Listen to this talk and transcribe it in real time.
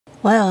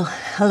Well,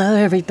 hello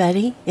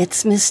everybody.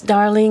 It's Miss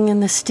Darling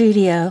in the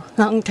studio.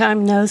 Long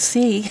time no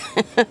see.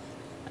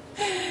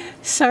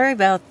 Sorry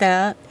about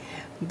that,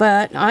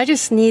 but I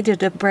just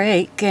needed a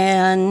break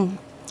and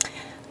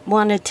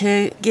wanted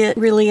to get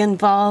really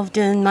involved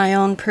in my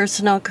own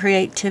personal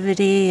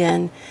creativity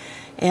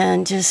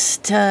and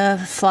just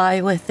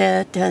fly with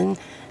it and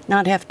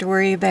not have to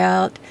worry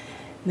about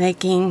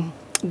making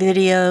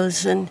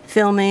videos and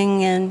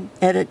filming and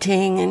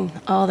editing and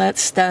all that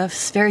stuff.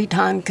 It's very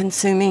time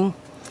consuming.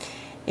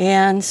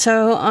 And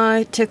so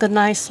I took a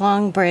nice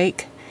long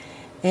break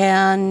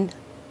and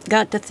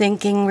got to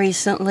thinking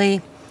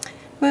recently,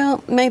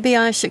 well, maybe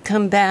I should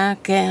come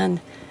back and,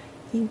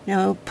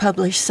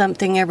 publish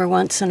something every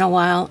once in a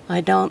while.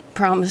 I don't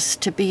promise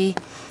to be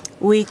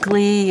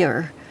weekly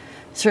or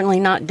certainly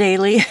not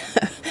daily,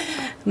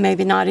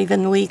 maybe not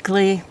even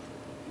weekly.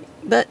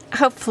 But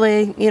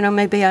hopefully,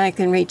 maybe I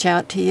can reach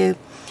out to you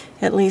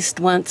at least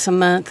once a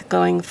month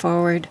going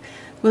forward.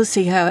 We'll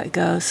see how it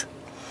goes.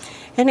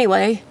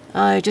 Anyway,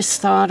 I just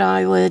thought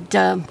I would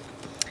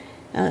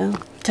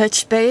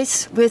touch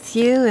base with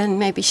you and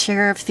maybe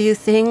share a few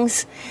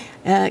things,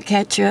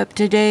 catch you up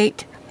to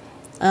date.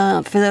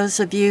 For those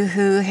of you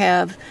who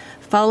have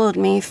followed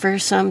me for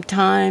some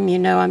time,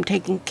 I'm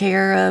taking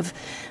care of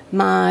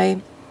my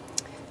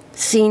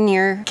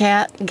senior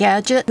cat,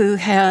 Gadget, who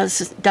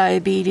has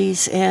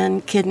diabetes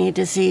and kidney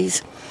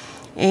disease.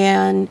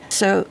 And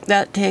so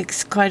that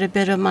takes quite a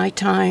bit of my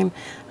time.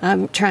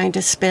 I'm trying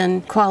to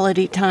spend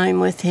quality time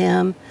with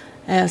him,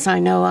 as I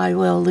know I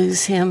will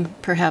lose him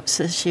perhaps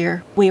this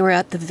year. We were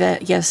at the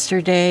vet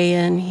yesterday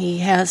and he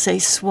has a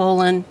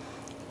swollen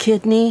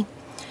kidney,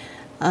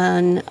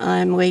 and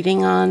I'm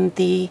waiting on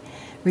the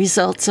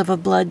results of a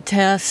blood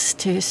test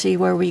to see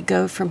where we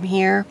go from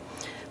here.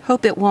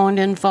 Hope it won't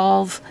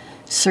involve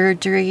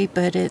surgery,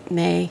 but it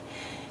may.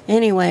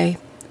 Anyway,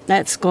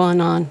 that's going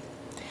on.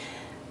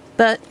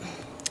 But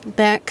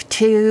back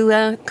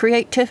to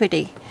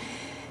creativity.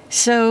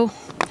 So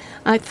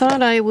I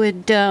thought I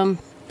would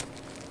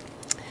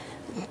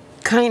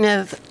kind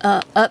of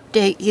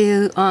update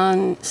you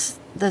on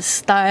the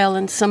style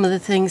and some of the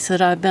things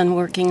that I've been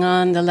working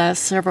on the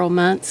last several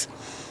months.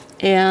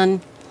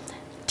 And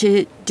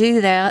to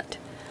do that,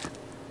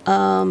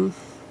 well,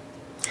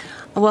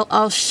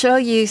 I'll show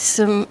you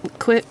some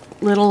quick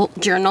little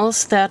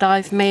journals that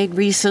I've made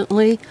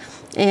recently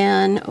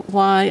and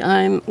why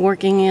I'm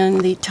working in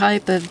the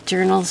type of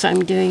journals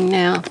I'm doing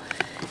now.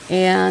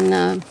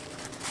 And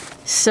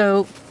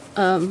so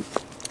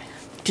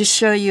to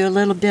show you a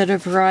little bit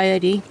of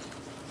variety,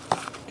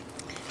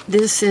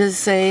 this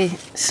is a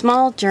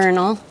small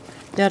journal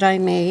that I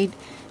made,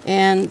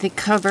 and the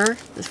cover,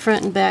 the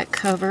front and back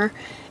cover,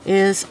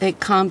 is a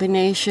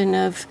combination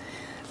of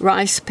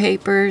rice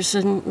papers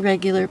and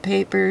regular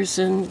papers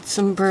and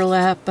some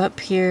burlap up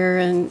here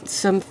and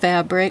some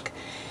fabric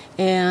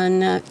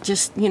and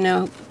just,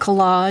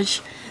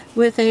 collage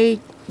with a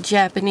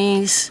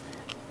Japanese,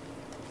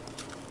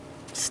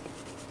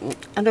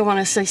 I don't want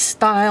to say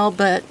style,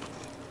 but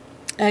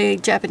a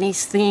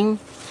Japanese theme.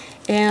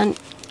 And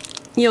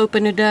you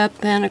open it up,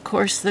 and of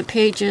course the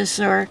pages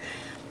are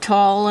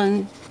tall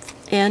and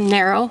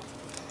narrow.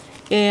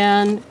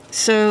 And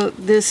so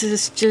this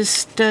is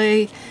just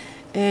a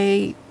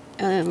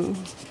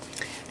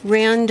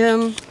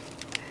random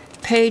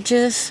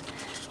pages,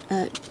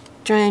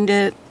 trying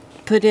to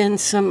put in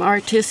some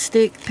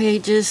artistic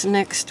pages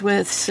next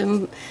with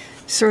some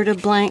sort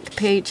of blank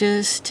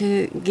pages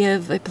to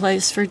give a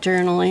place for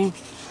journaling.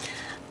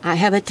 I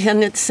have a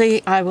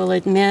tendency, I will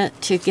admit,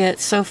 to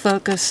get so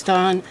focused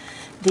on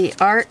the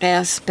art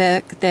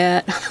aspect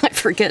that I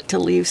forget to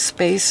leave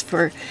space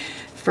for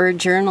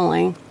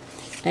journaling.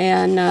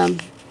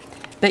 And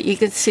but you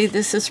can see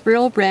this is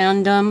real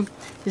random.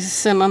 This is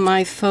some of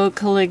my faux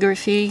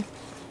calligraphy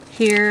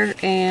here,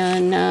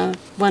 and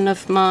one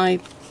of my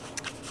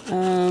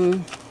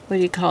what do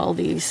you call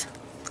these,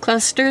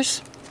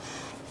 clusters,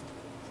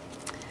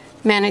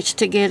 managed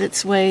to get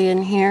its way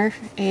in here.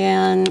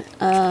 And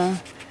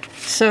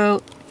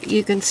so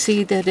you can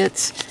see that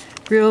it's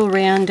real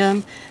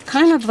random.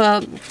 Kind of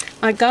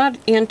I got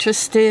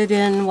interested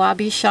in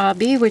Wabi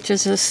Sabi, which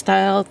is a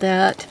style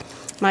that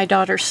my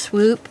daughter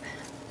Swoop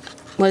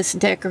was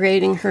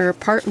decorating her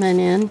apartment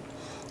in.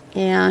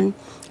 And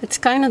it's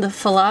kind of the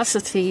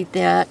philosophy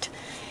that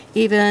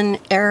even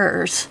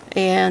errors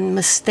and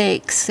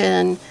mistakes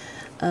and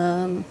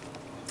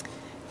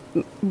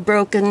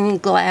broken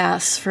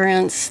glass, for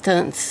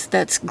instance,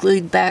 that's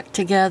glued back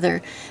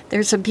together,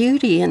 there's a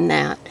beauty in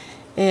that.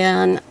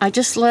 And I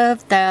just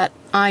love that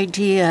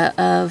idea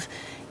of,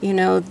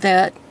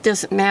 that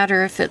doesn't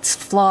matter if it's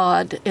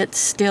flawed, it's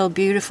still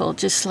beautiful.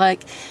 Just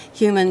like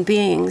human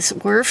beings,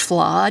 we're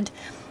flawed,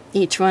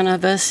 each one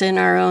of us in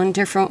our own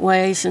different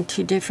ways and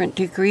to different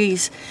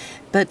degrees.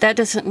 But that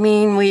doesn't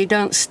mean we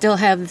don't still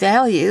have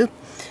value.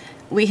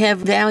 We have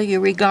value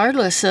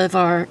regardless of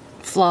our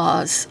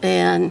flaws.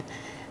 And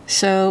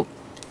so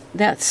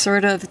that's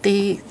sort of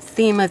the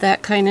theme of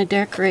that kind of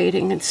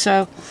decorating. And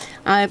so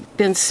I've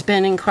been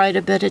spending quite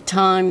a bit of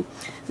time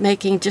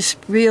making just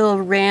real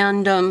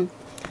random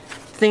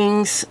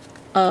things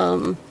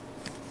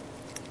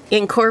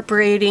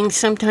incorporating,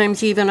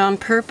 sometimes even on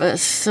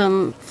purpose,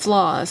 some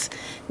flaws.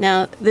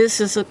 Now, this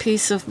is a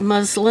piece of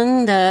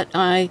muslin that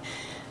I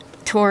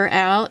tore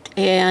out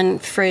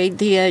and frayed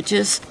the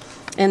edges,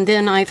 and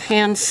then I've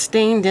hand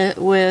stained it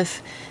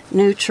with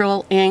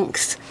neutral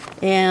inks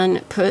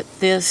and put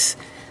this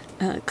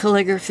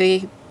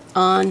calligraphy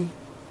on.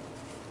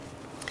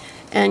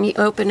 And you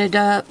open it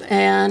up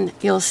and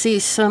you'll see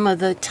some of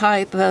the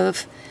type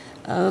of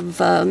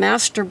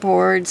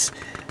masterboards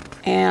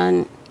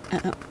and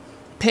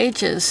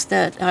pages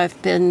that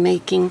I've been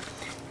making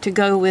to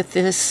go with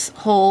this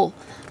whole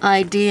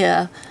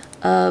idea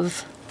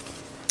of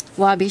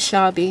Wabi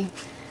Sabi.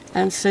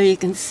 And so you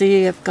can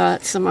see I've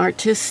got some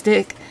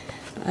artistic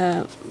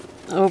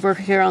over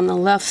here on the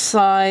left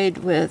side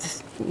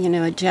with, you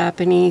know, a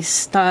Japanese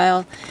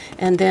style,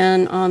 and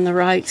then on the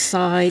right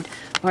side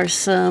are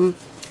some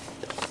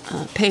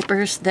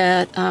papers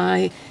that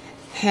I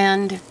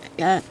hand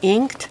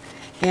inked,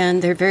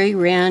 and they're very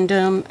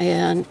random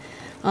and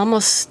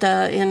almost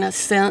in a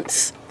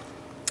sense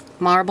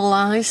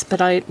marbleized,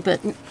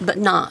 but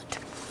not.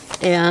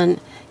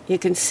 And you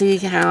can see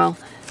how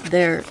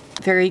they're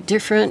very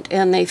different,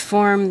 and they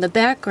form the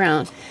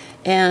background.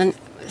 And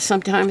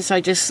sometimes I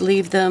just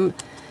leave them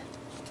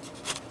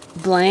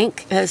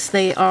blank as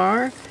they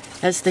are,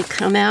 as they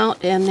come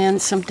out, and then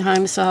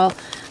sometimes I'll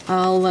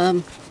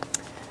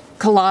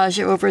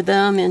collage over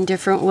them in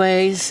different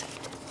ways.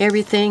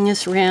 Everything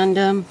is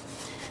random.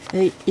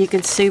 You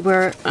can see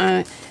where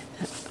I,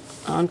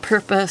 on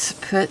purpose,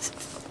 put,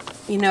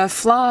 you know, a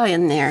fly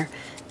in there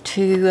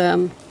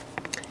to,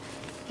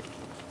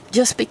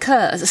 just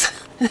because.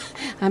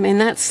 I mean,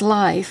 that's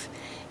life.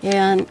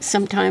 And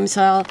sometimes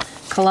I'll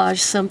collage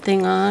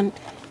something on,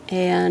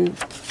 and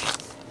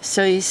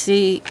so you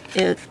see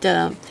it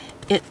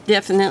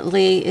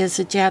definitely is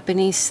a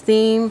Japanese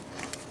theme.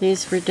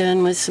 These were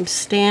done with some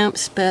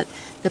stamps, but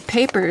the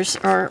papers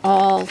are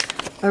all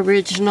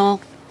original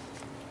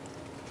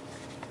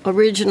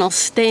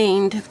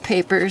stained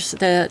papers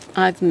that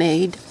I've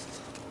made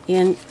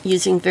in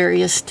using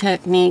various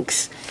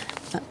techniques,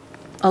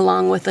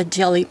 along with a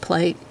jelly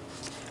plate.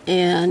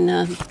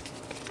 And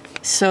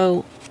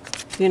so,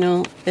 you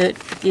know, it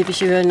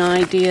gives you an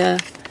idea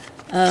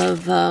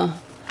of,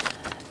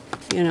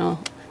 you know,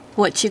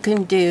 what you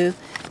can do.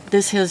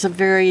 This has a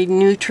very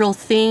neutral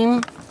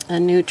theme, a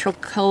neutral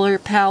color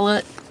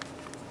palette,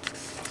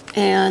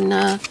 and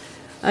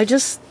I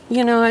just,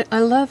 you know, I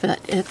love it.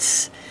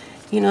 It's,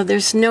 you know,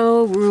 there's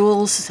no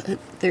rules,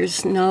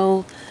 there's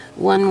no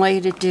one way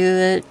to do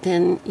it,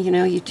 and, you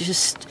know, you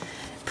just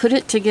put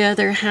it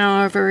together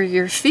however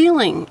you're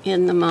feeling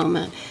in the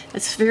moment.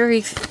 It's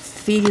very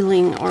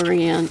feeling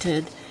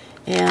oriented,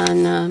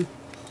 and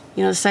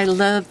you know, so I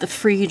love the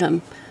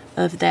freedom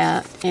of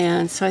that.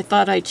 And so I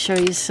thought I'd show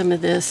you some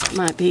of this. It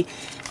might be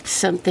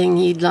something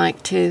you'd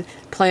like to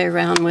play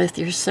around with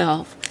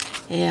yourself.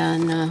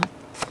 And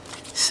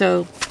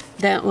so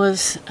that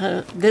was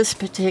this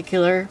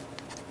particular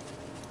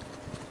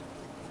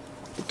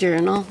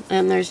journal,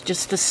 and there's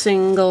just a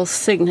single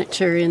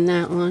signature in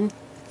that one.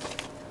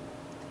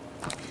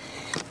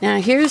 Now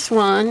here's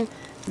one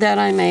that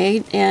I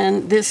made,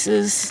 and this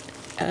is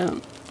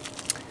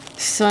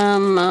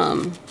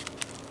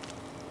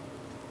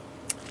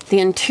the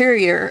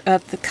interior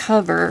of the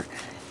cover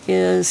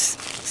is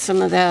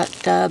some of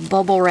that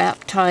bubble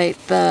wrap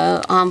type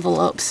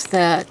envelopes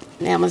that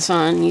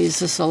Amazon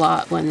uses a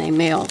lot when they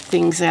mail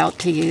things out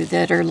to you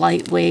that are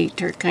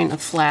lightweight or kind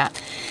of flat.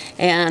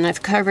 And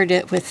I've covered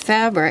it with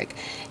fabric,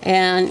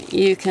 and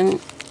you can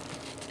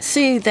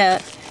see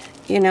that,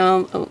 you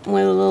know,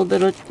 with a little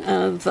bit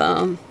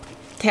of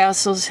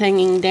tassels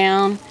hanging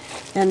down,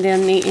 and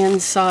then the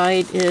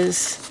inside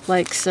is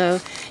like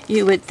so.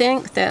 You would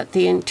think that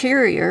the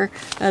interior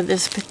of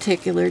this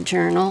particular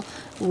journal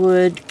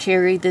would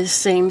carry this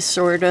same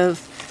sort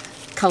of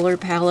color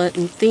palette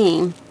and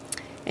theme.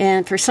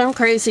 And for some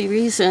crazy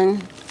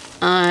reason,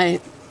 I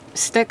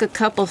stuck a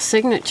couple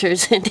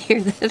signatures in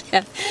here that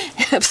have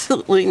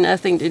absolutely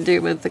nothing to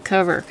do with the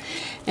cover.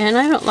 And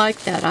I don't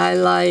like that. I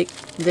like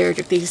there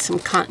to be some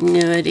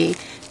continuity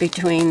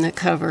between the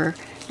cover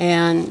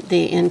and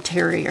the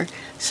interior.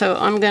 So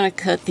I'm going to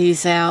cut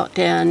these out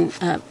and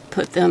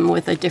put them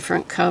with a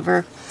different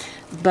cover.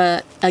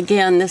 But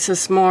again, this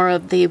is more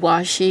of the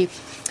Wabi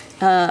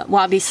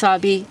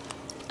Sabi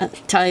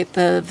type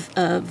of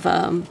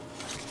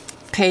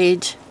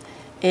page.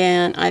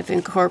 And I've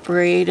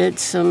incorporated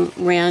some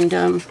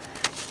random,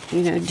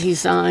 you know,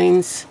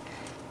 designs,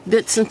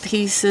 bits and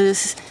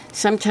pieces.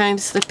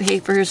 Sometimes the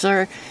papers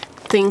are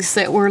things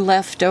that were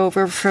left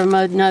over from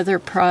another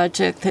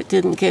project that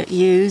didn't get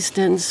used,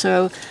 and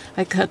so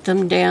I cut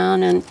them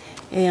down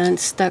and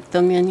stuck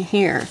them in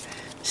here.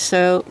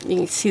 So you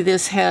can see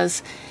this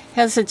has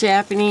a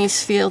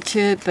Japanese feel to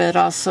it, but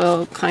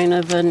also kind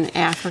of an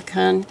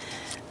African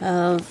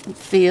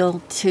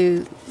feel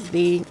to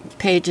the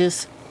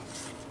pages.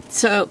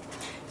 So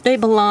they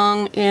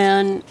belong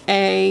in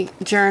a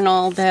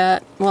journal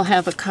that will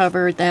have a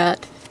cover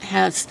that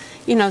has,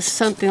 you know,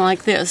 something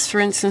like this. For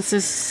instance,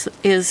 this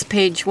is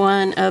page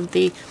 1 of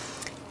the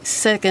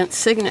second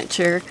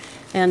signature,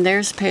 and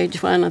there's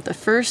page 1 of the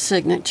first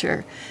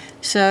signature.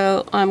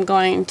 So I'm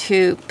going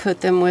to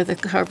put them with a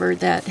cover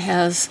that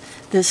has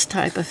this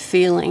type of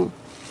feeling.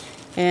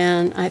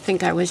 And I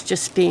think I was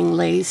just being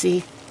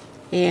lazy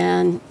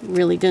and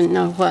really didn't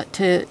know what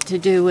to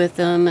do with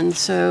them, and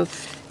so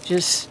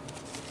just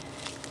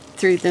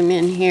threw them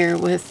in here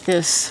with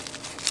this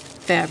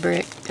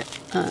fabric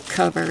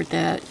cover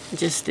that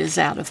just is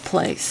out of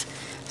place.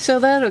 So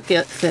that'll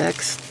get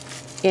fixed.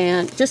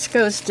 And just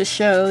goes to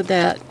show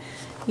that,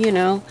 you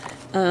know,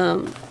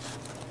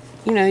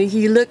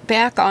 you look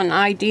back on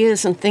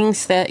ideas and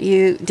things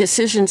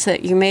decisions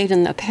that you made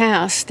in the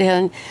past,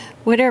 and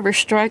whatever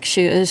strikes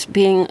you as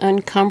being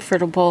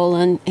uncomfortable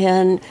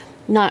and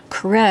not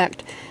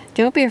correct,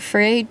 don't be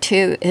afraid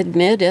to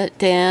admit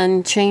it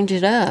and change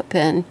it up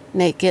and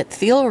make it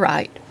feel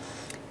right,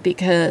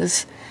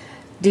 because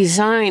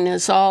design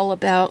is all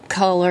about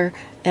color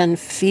and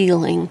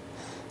feeling,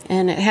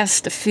 and it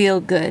has to feel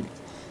good.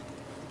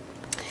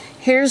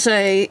 Here's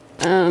a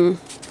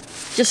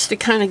just to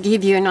kind of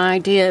give you an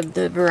idea of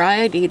the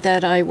variety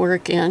that I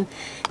work in.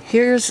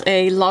 Here's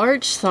a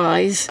large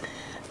size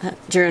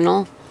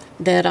journal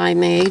that I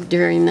made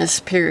during this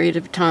period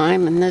of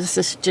time, and this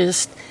is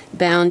just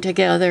bound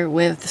together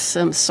with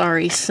some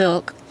sari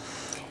silk.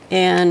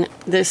 And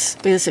this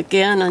is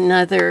again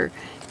another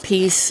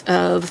piece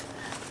of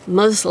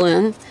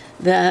muslin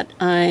that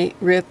I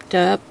ripped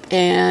up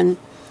and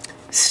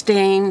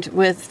stained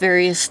with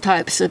various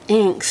types of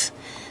inks.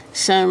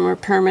 Some are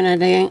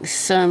permanent inks,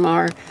 some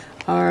are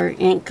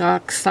ink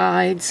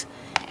oxides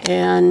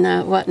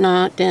and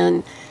whatnot,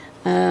 and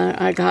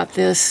I got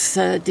this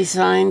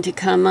design to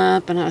come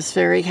up, and I was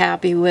very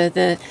happy with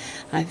it.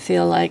 I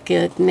feel like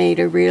it made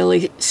a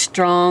really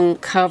strong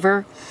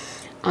cover.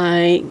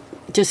 I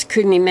just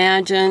couldn't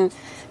imagine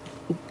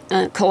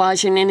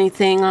collaging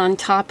anything on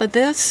top of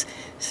this,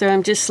 so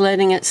I'm just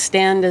letting it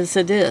stand as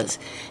it is.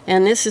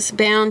 And this is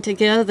bound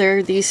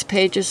together. These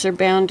pages are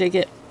bound to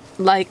get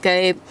like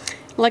a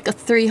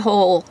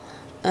 3-hole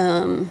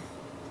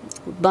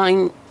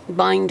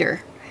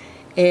binder,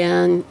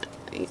 and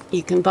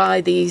you can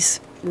buy these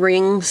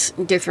rings,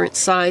 different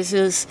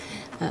sizes.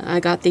 I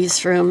got these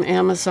from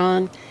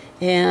Amazon,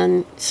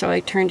 and so I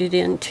turned it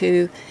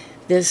into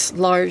this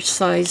large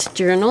size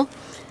journal.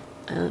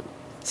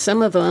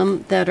 Some of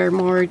them that are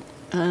more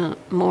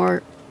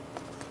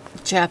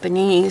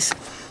Japanese,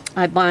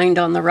 I bind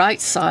on the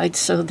right side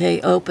so they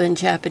open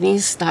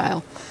Japanese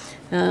style.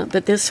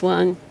 But this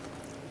one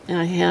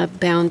I have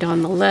bound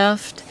on the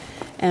left,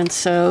 and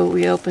so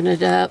we open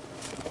it up.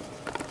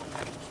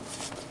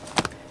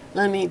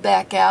 Let me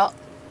back out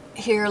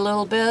here a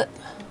little bit.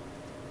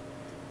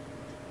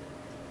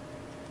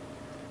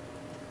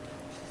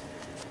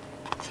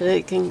 So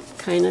you can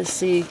kind of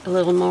see a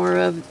little more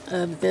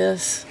of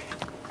this.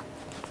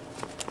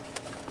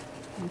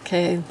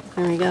 Okay,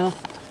 there we go.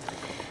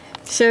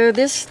 So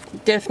this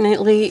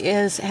definitely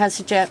has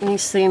a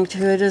Japanese theme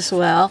to it as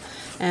well.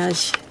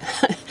 As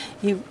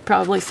you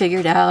probably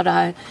figured out,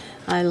 I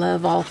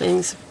love all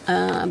things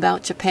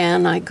about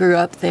Japan. I grew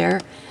up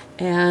there,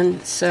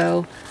 and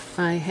so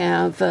I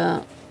have,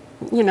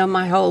 you know,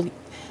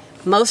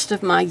 most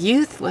of my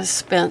youth was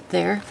spent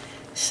there,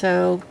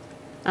 so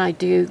I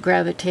do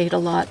gravitate a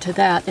lot to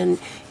that.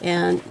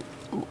 And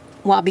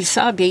Wabi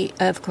Sabi,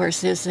 of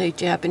course, is a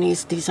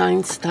Japanese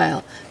design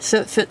style,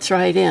 so it fits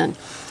right in.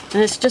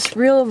 And it's just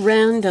real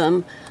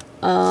random,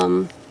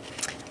 no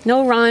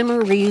rhyme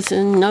or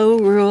reason, no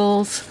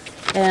rules,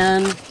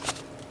 and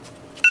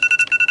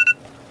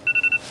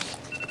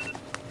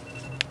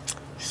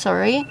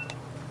sorry.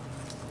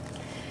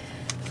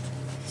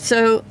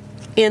 So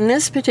in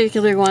this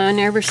particular one,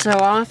 ever so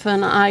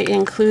often I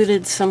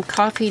included some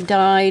coffee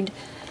dyed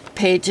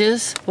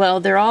pages. Well,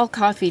 they're all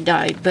coffee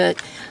dyed,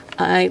 but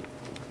I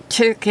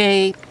took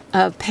a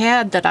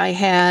pad that I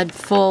had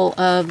full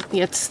of,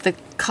 it's the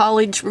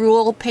college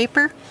rule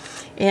paper,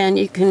 and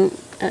you can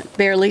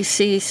barely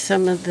see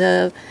some of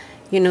the,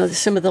 you know,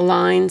 some of the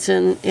lines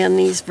and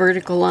these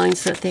vertical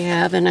lines that they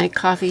have, and I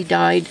coffee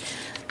dyed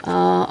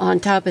on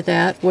top of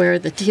that. Where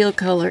the teal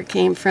color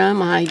came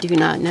from, I do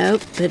not know,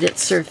 but it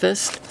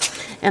surfaced,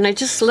 and I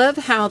just love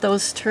how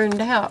those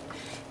turned out.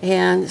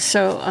 And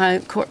so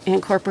I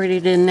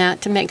incorporated in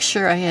that to make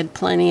sure I had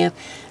plenty of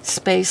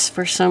space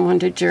for someone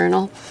to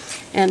journal.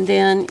 And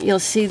then you'll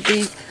see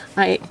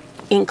I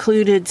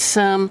included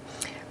some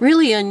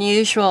really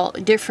unusual,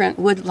 different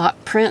woodblock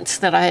prints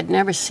that I had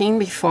never seen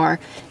before.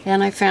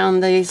 And I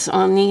found these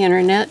on the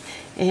internet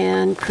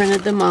and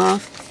printed them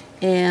off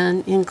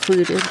and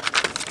included,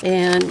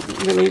 and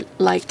really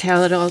liked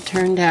how it all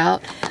turned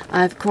out.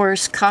 I, of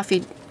course,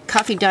 coffee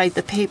dyed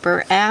the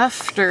paper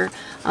after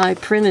I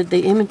printed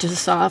the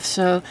images off,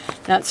 so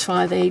that's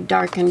why they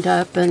darkened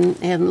up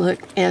and look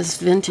as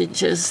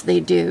vintage as they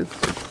do.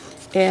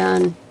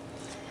 And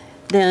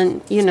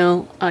then, you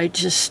know, I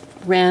just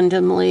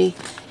randomly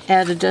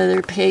added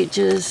other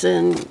pages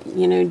and,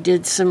 you know,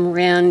 did some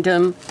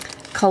random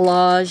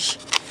collage.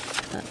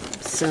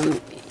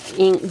 some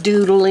ink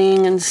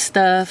doodling and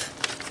stuff.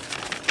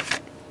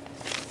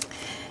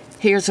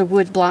 Here's a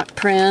woodblock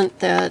print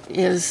that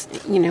is,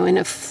 you know, in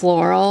a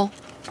floral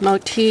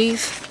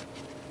motif.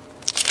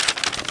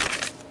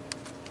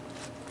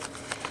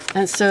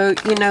 And so,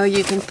 you know,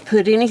 you can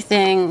put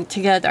anything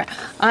together.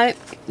 I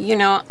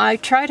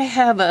try to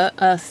have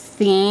a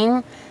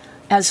theme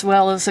as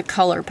well as a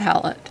color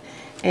palette.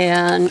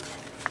 And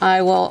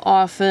I will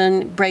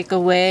often break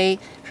away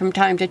from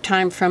time to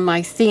time from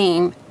my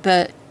theme,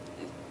 but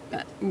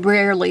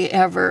rarely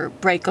ever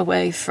break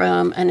away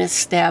from an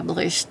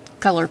established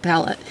color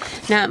palette.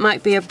 Now, it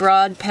might be a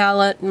broad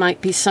palette,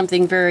 might be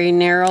something very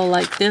narrow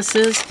like this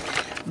is,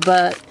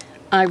 but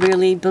I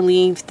really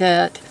believe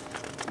that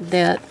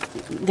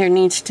there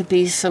needs to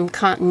be some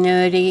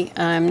continuity.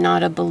 I'm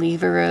not a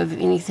believer of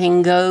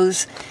anything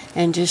goes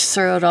and just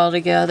throw it all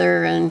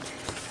together and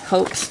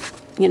hopes,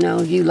 you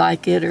know, you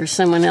like it or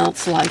someone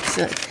else likes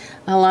it.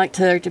 I like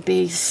there to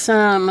be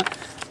some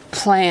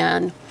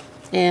plan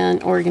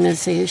and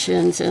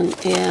organizations,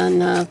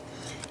 and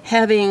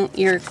having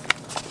your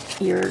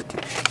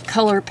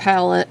color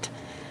palette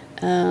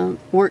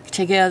work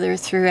together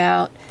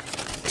throughout,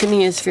 to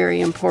me, is very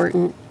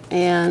important.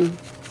 And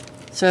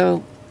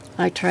so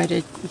I try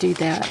to do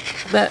that.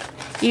 But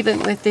even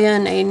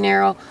within a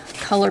narrow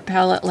color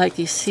palette like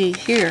you see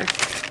here,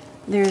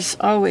 there's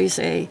always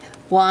a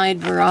wide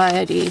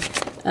variety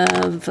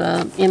of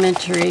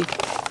imagery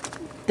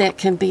that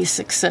can be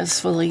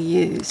successfully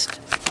used.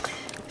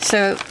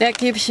 So that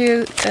gives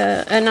you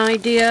an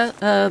idea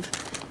of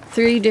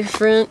 3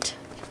 different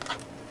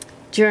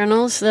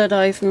journals that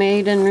I've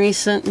made in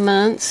recent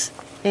months,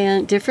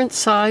 and different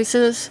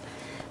sizes.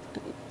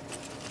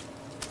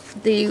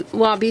 The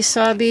Wabi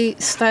Sabi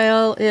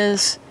style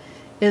is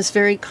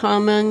very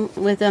common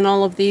within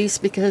all of these,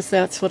 because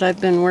that's what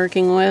I've been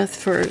working with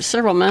for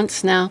several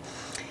months now,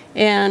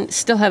 and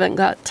still haven't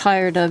got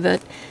tired of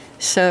it,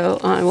 so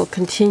I will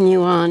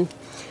continue on.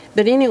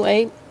 But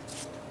anyway,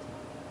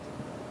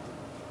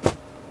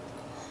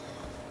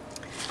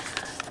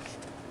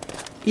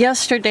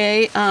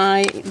 yesterday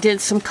I did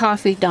some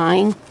coffee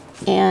dyeing,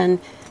 and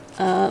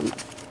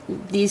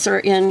these are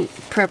in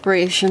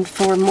preparation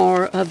for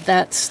more of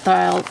that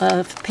style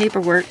of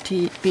paperwork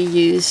to be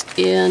used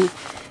in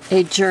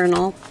a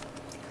journal.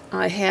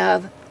 I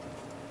have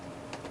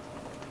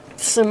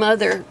some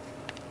other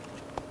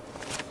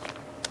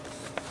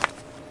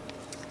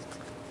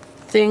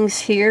things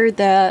here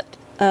that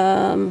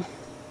I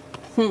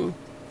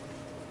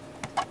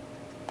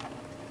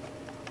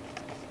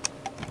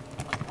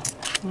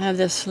have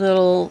this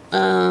little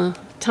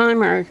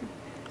timer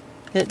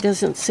that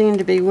doesn't seem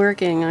to be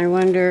working. I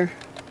wonder.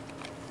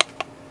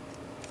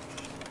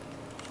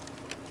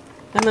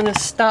 I'm going to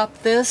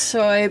stop this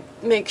so I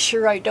make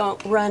sure I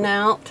don't run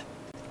out.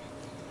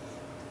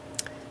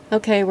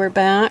 Okay, we're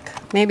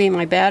back. Maybe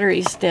my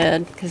battery's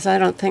dead, because I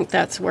don't think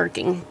that's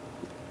working.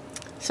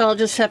 So I'll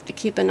just have to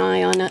keep an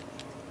eye on it.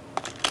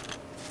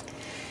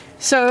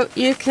 So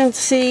you can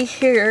see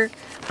here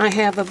I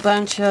have a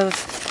bunch of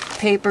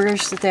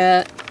papers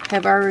that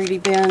have already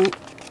been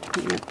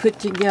put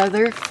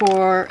together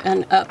for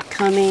an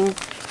upcoming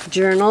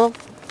journal,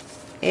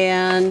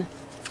 and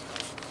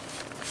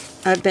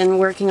I've been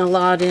working a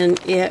lot in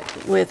it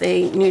with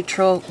a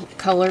neutral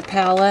color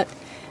palette.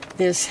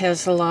 This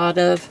has a lot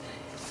of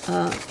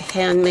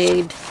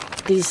handmade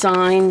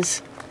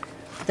designs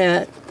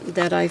that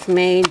I've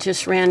made,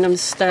 just random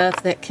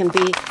stuff that can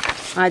be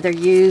either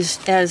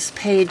used as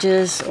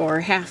pages or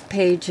half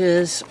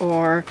pages,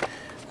 or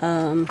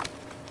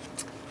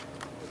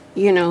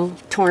you know,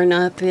 torn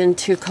up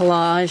into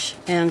collage.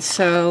 And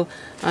so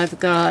I've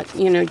got,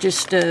 you know,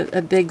 just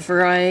a big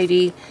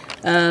variety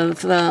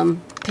of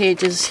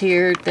pages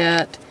here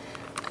that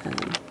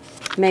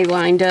may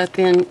wind up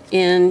in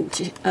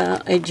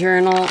a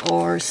journal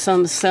or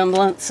some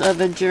semblance of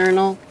a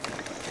journal.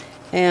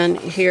 And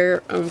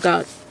here I've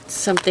got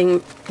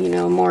something, you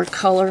know, more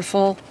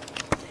colorful.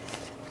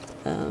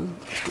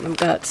 I've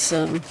got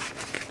some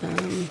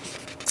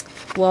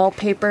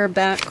wallpaper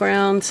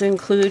backgrounds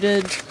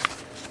included,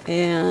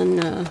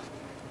 and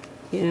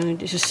you know,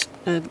 just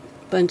a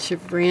bunch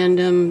of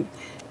random,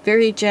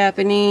 very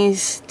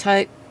Japanese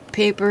type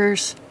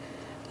papers,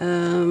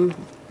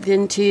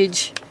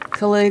 vintage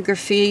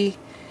calligraphy.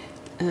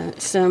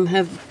 Some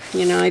have,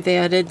 you know, I've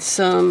added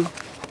some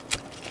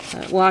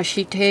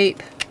washi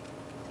tape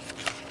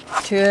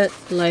to it,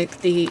 like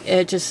the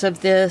edges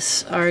of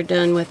this are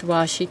done with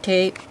washi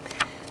tape,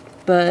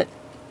 but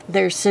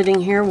they're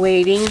sitting here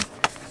waiting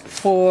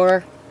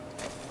for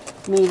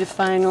me to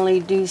finally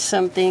do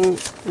something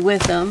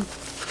with them.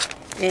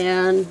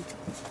 And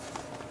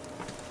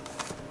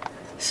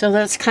so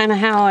that's kind of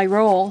how I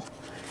roll.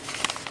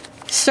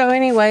 So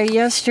anyway,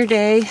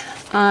 yesterday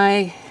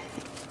I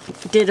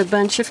did a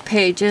bunch of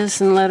pages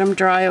and let them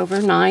dry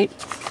overnight,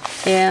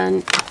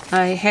 and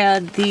I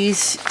had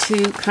these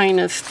 2 kind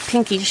of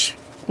pinkish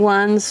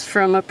ones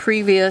from a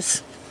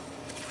previous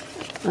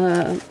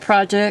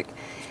project,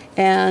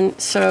 and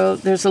so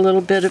there's a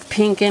little bit of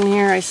pink in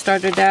here. I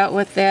started out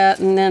with that,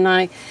 and then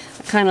I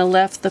kind of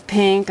left the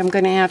pink. I'm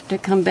going to have to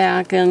come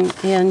back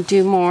and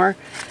do more,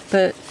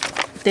 but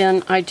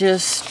then I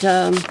just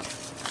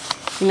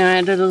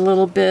added a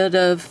little bit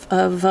of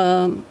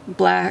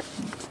black,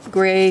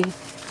 gray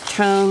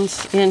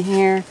tones in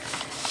here,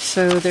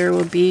 so there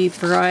will be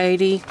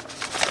variety.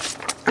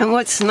 And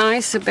what's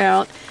nice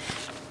about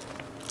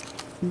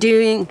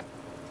doing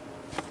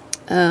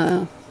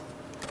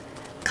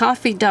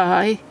coffee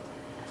dye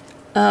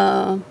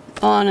on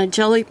a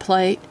jelly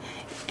plate,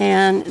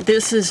 and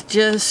this is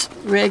just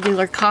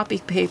regular copy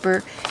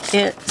paper,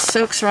 it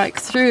soaks right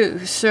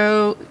through,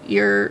 so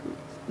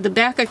the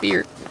back of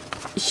your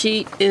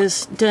sheet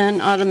is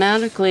done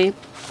automatically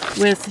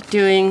with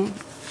doing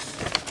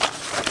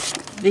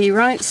the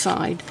right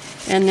side,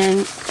 and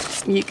then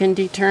you can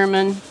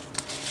determine,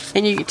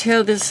 and you can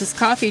tell this is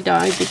coffee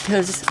dye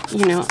because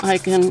I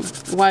can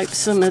wipe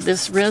some of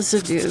this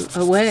residue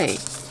away,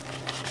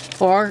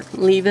 or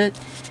leave it,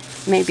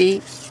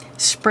 maybe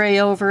spray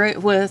over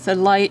it with a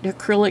light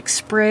acrylic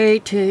spray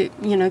to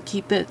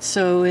keep it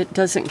so it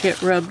doesn't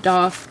get rubbed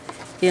off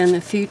in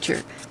the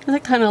future. And I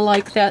kind of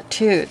like that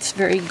too. It's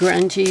very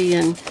grungy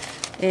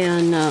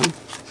and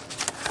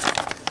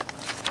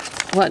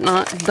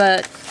whatnot,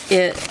 but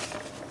it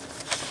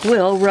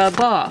will rub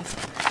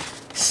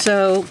off.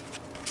 So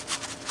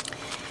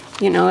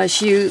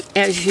as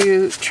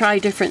you try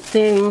different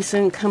things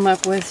and come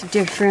up with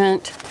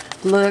different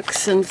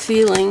looks and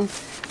feeling,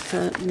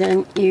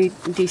 then you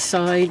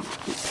decide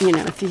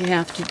if you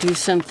have to do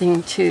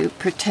something to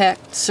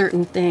protect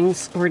certain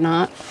things or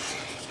not.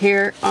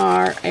 Here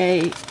are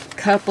a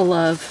couple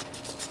of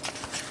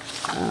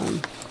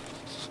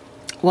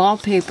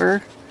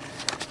wallpaper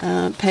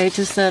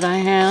pages that I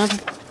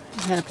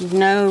have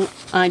no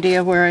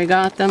idea where I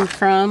got them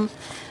from,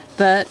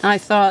 but I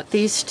thought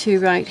these two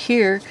right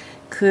here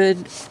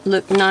could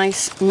look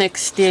nice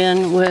mixed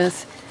in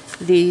with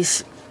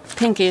these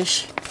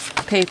pinkish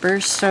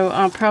papers, so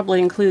I'll probably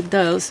include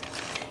those.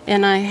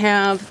 And I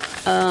have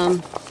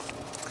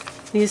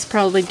these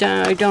probably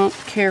I don't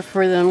care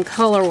for them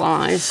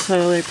color-wise,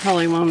 so they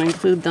probably won't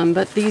include them,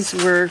 but these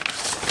were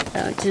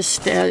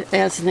just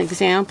as an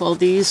example,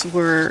 these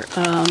were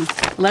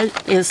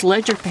is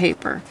ledger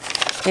paper,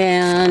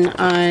 and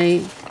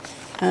I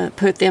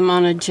put them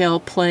on a gel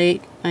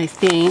plate, I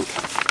think,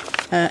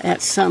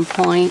 at some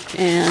point,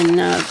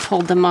 and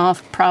pulled them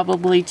off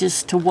probably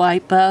just to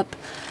wipe up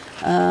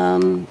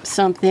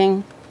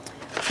something.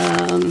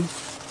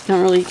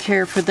 Don't really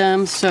care for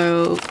them,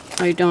 so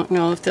I don't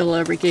know if they'll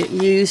ever get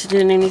used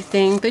in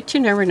anything, but you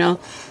never know.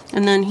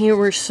 And then here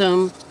were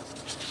some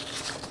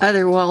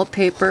other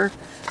wallpaper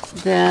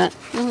that,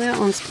 well, that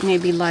one's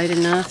maybe light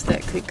enough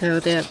that could go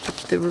there,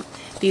 but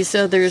these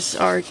others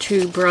are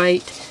too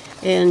bright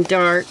and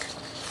dark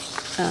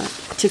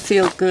to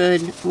feel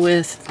good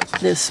with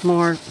this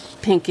more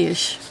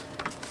pinkish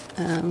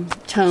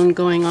tone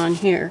going on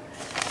here.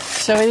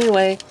 So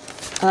anyway,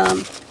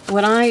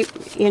 what I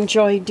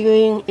enjoy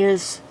doing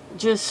is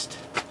just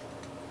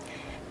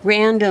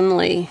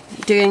randomly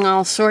doing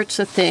all sorts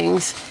of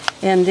things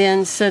and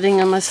then setting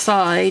them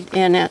aside,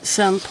 and at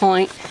some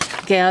point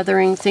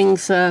gathering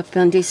things up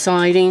and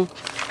deciding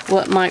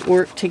what might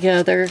work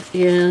together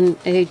in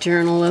a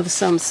journal of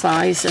some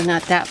size. And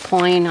at that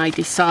point I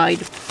decide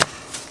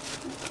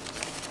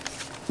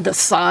the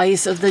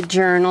size of the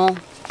journal,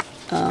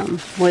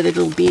 whether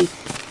it'll be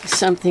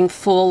something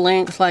full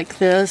length like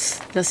this.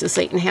 This is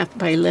 8.5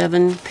 by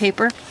 11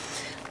 paper.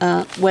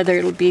 Whether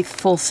it'll be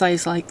full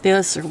size like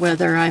this, or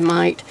whether I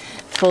might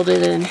fold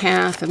it in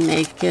half and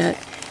make it,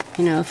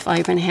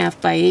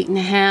 5.5 by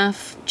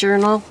 8.5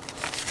 journal,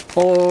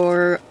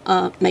 or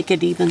make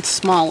it even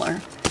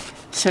smaller.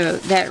 So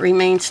that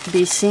remains to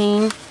be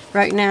seen.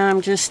 Right now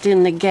I'm just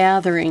in the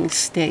gathering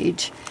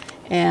stage,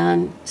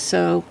 and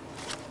so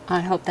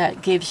I hope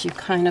that gives you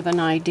kind of an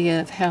idea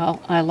of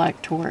how I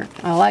like to work.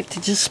 I like to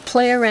just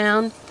play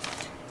around,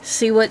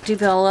 see what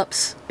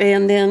develops,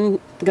 and then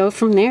go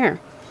from there.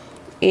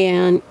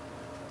 And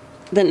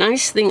the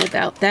nice thing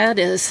about that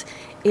is,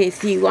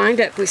 if you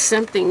wind up with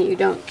something you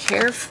don't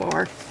care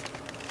for,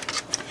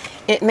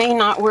 it may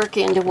not work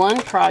into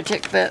one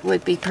project, but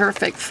would be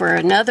perfect for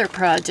another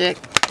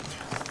project.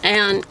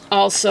 And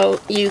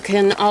also, you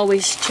can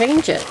always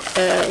change it.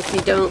 If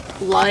you don't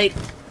like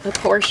a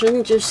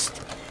portion, just,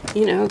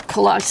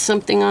 collage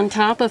something on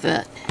top of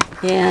it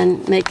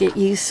and make it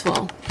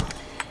useful.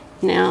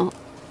 Now,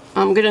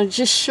 I'm going to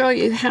just show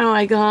you how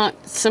I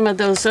got some of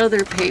those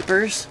other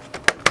papers.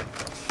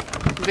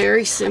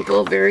 Very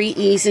simple, very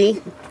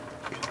easy.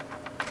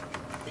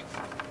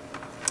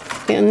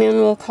 And then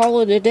we'll call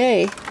it a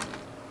day.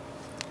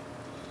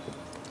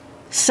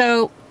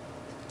 So,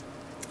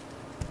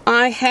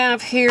 I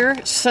have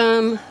here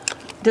some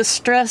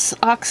Distress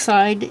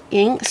Oxide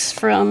inks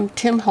from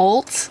Tim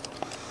Holtz.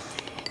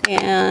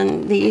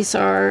 And these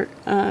are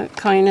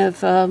kind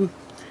of, well,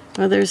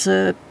 there's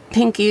a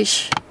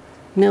pinkish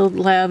milled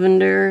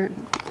lavender,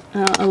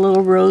 a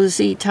little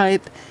rosy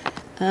type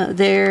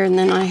there, and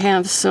then I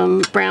have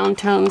some brown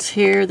tones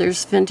here.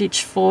 There's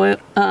vintage photo,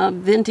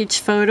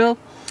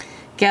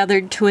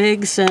 gathered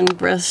twigs and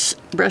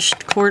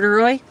brushed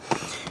corduroy.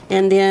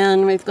 And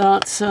then we've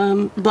got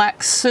some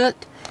black soot,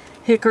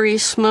 hickory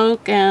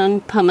smoke,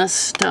 and pumice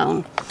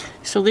stone.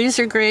 So these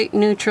are great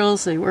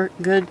neutrals. They work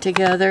good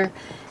together.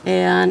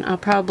 And I'll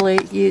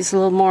probably use a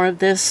little more of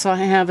this, so I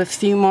have a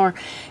few more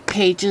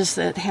pages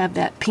that have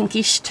that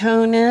pinkish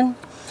tone in.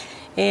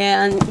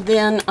 And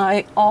then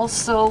I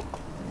also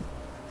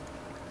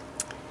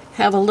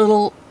have a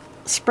little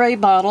spray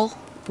bottle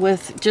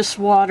with just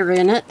water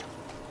in it.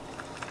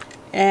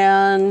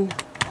 And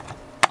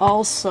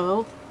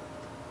also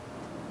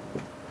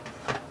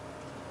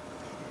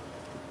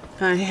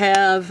I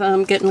have,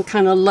 I'm getting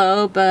kind of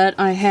low, but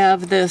I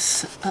have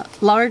this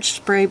large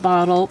spray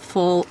bottle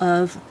full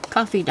of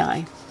coffee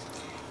dye.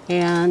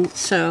 And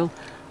so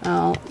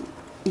I'll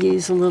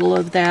use a little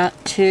of that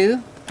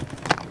too.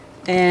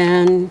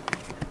 And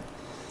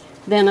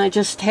then I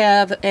just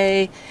have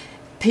a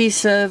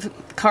piece of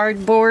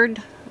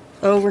cardboard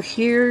over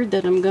here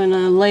that I'm going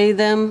to lay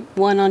them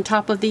one on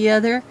top of the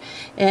other.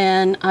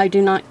 And I do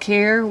not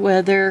care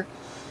whether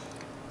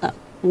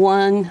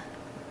one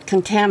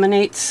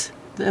contaminates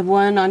the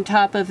one on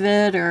top of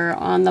it or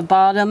on the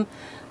bottom.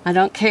 I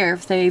don't care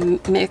if they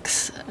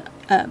mix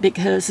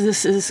because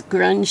this is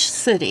Grunge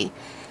City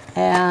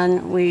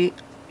and we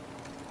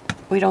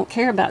don't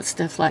care about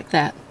stuff like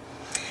that.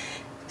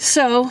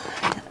 So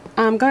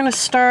I'm going to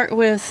start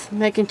with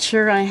making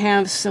sure I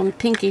have some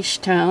pinkish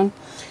tone.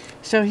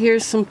 So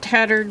here's some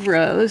tattered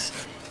rose,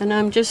 and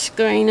I'm just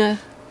going to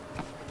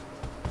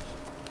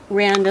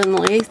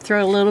randomly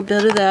throw a little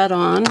bit of that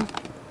on.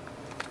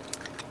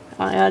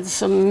 I'll add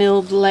some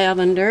milled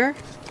lavender.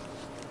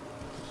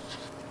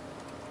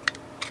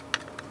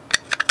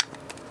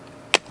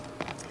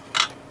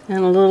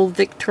 And a little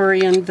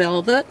Victorian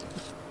velvet.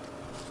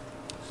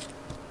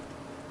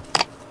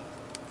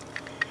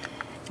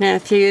 Now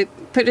if you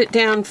put it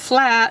down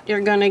flat,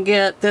 you're going to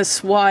get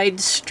this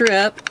wide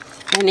strip.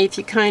 And if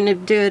you kind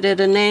of do it at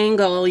an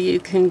angle, you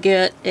can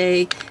get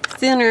a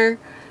thinner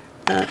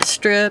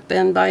strip.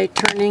 And by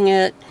turning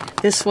it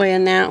this way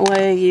and that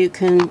way, you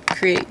can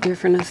create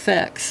different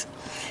effects.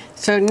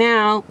 So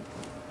now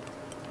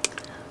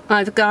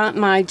I've got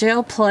my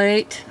gel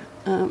plate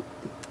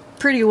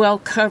pretty well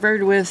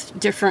covered with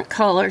different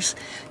colors.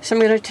 So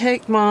I'm going to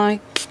take my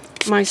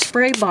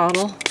spray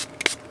bottle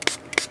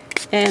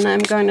and I'm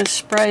going to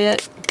spray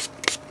it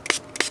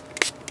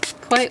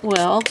quite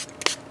well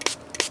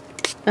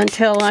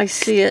until I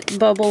see it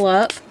bubble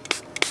up,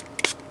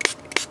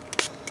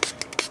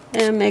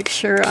 and make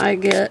sure I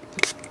get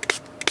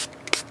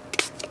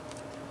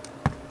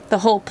the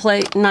whole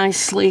plate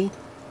nicely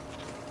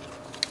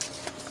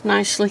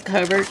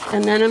covered.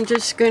 And then I'm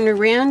just going to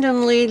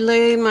randomly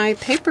lay my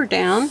paper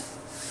down.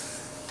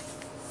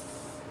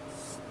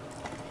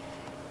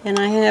 And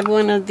I have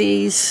one of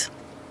these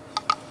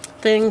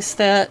things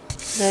that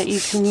you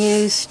can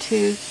use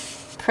to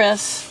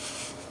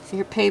press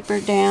your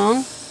paper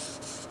down.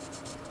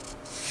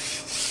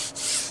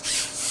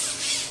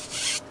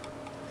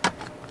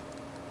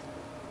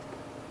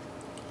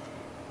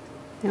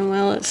 And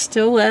while it's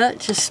still wet,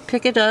 just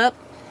pick it up.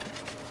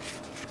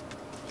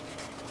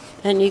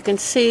 And you can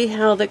see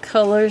how the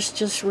colors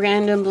just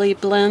randomly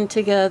blend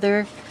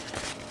together.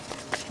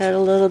 Had a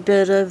little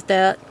bit of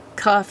that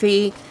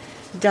coffee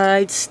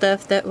dyed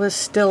stuff that was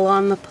still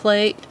on the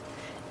plate.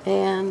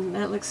 And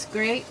that looks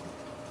great.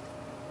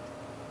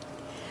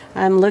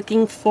 I'm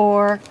looking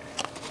for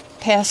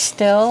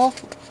pastel.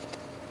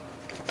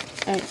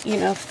 You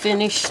know,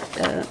 finished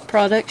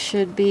product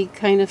should be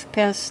kind of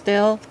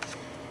pastel.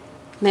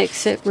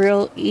 Makes it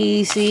real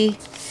easy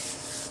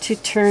to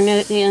turn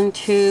it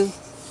into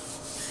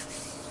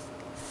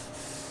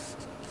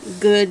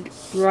good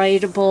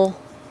writable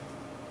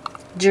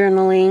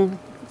journaling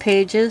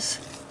pages.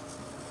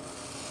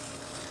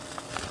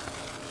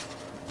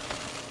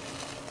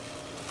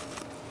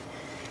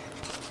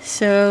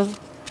 So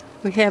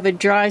we have a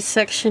dry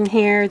section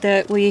here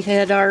that we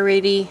had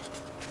already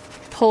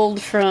pulled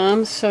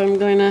from, so I'm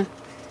going to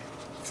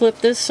flip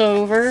this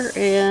over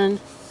and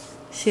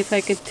see if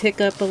I could pick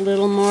up a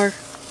little more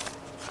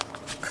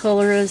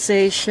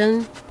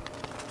colorization.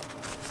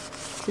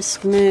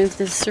 Just move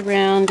this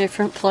around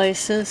different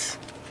places.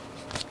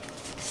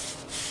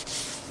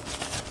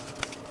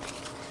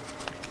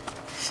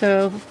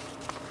 So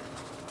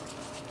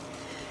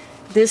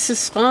this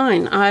is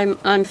fine.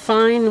 I'm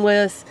fine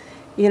with,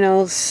 you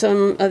know,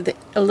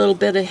 a little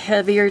bit of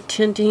heavier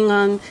tinting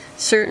on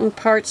certain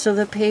parts of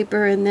the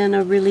paper and then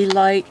a really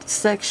light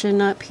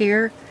section up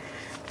here,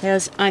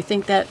 as I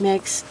think that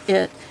makes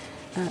it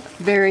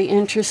very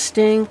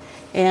interesting.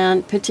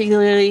 And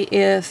particularly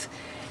if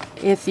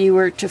you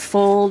were to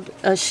fold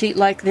a sheet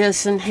like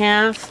this in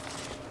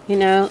half, you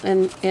know,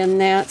 and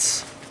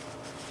that's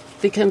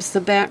becomes the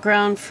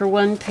background for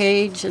one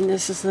page and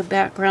this is the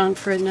background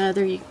for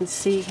another, you can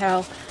see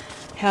how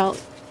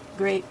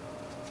great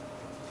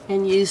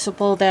and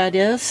usable that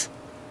is.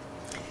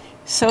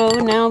 So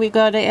now we've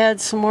got to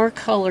add some more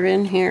color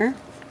in here.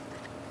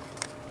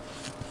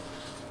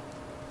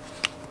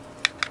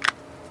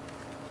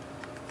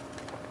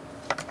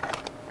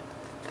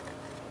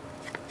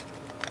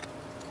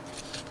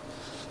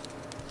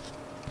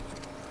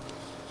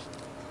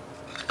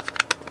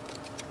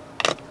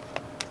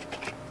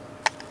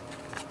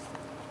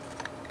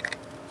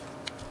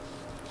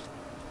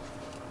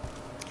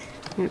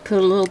 I'm going to put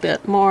a little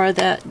bit more of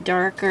that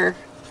darker,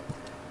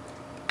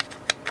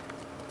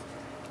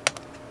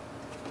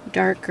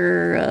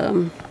 I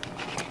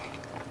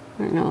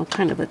don't know,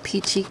 kind of a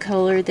peachy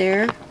color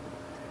there.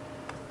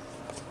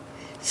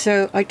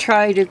 So I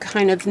try to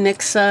kind of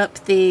mix up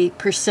the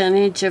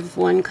percentage of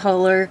one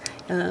color,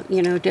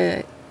 you know,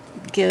 to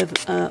give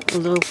a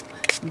little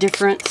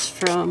difference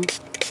from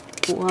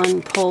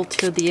one pole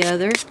to the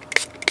other.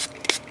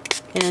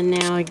 And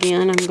now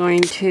again, I'm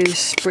going to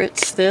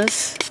spritz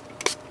this.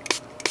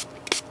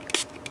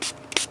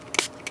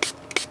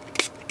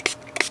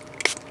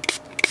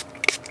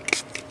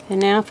 And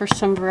now for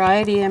some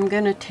variety, I'm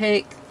going to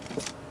take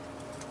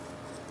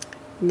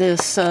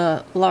this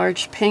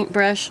large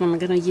paintbrush, and I'm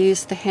going to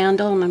use the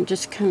handle, and I'm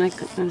just kind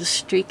of going to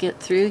streak it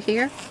through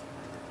here.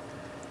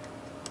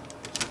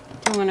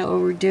 Don't want to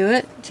overdo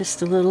it,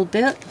 just a little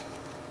bit.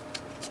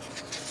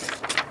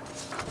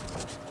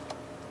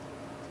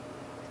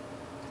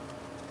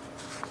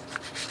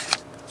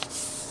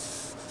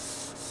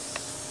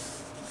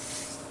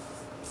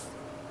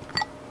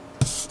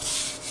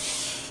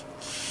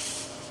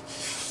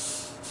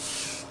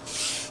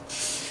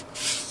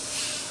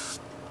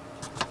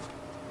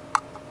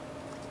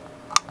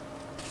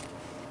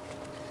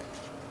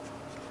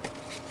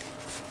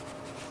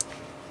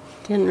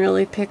 Didn't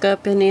really pick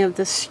up any of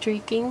the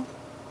streaking.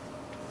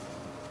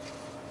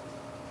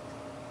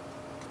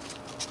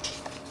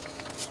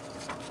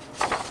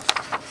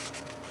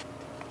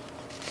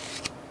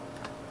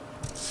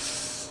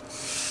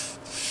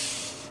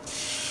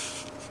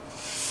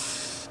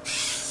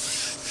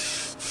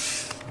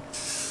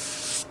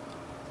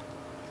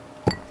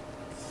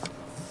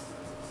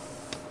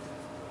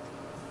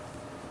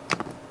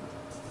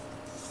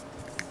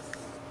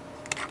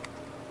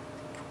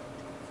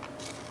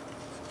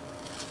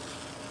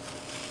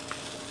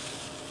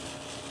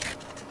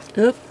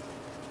 Oop.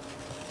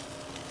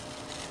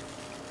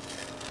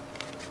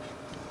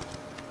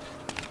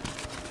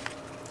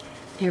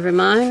 Never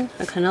mind.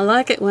 I kind of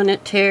like it when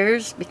it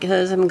tears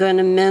because I'm going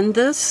to mend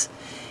this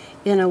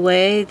in a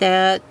way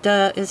that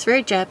is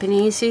very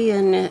Japanesey,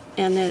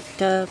 and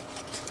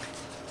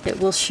it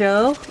will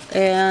show,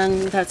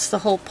 and that's the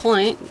whole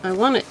point. I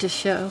want it to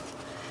show.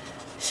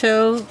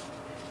 So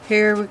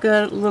here we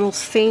got a little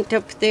faint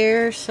up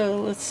there,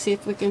 so let's see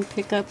if we can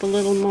pick up a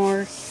little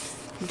more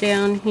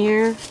down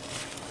here.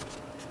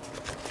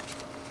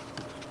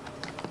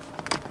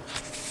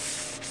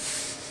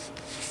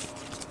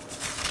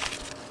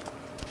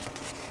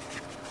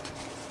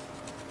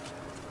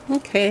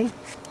 Okay.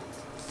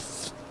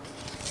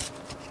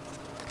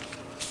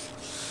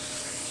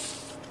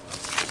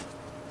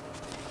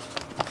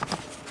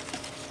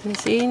 You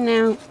see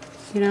now,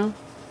 you know,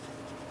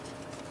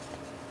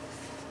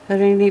 I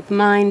don't even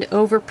mind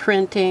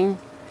overprinting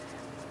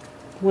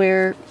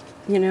where,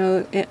 you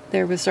know,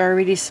 there was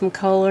already some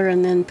color,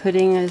 and then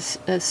putting a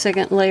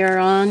second layer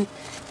on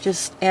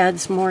just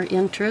adds more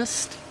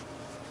interest.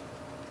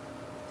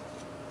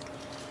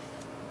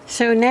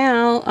 So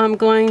now I'm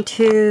going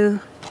to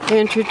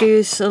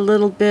introduce a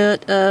little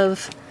bit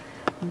of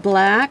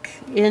black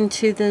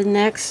into the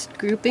next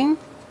grouping.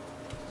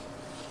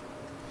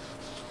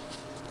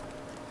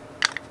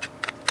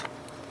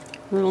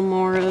 A little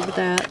more of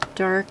that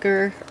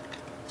darker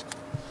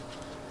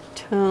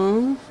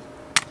tone.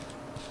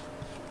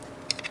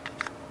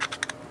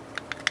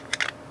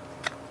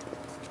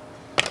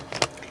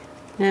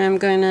 And I'm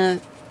going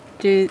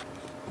to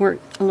work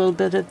a little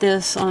bit of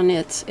this on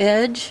its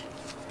edge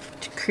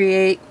to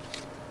create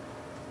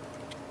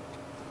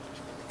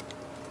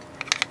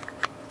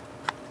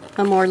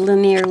a more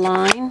linear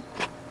line.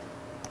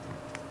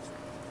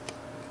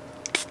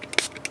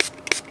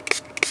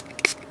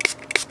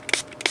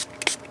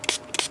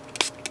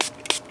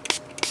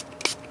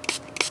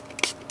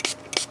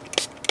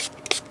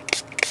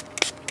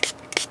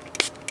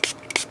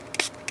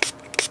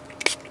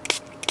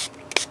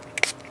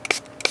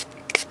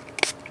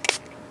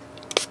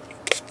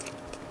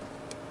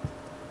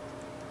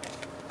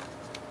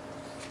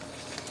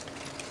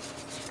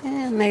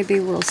 And maybe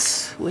we'll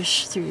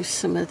swish through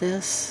some of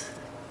this.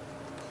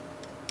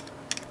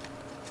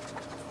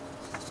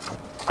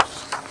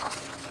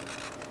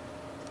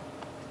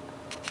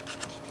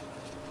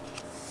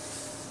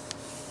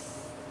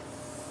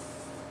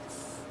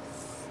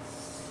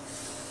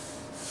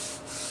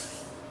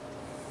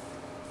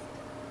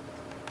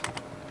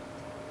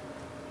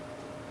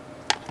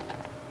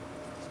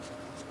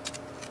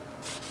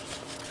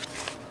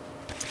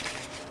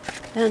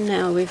 And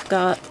now we've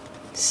got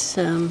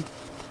some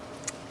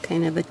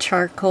kind of a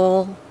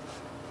charcoal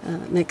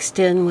mixed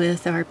in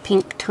with our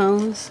pink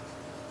tones.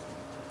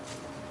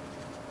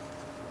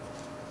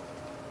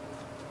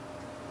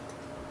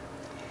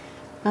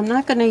 I'm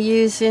not going to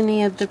use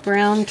any of the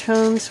brown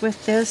tones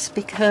with this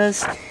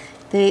because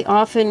they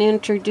often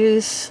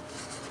introduce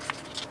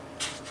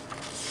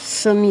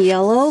some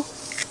yellow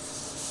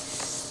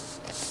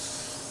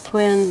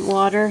when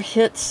water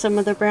hits some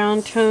of the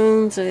brown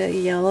tones. A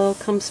yellow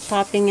comes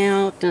popping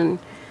out, and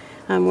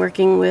I'm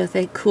working with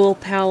a cool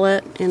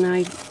palette, and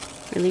I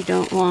really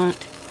don't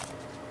want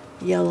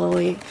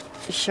yellowy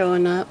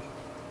showing up.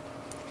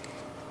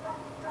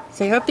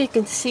 So I hope you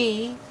can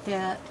see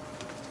that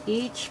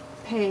each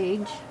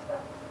page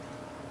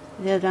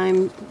that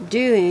I'm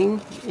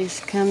doing is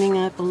coming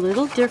up a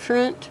little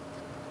different.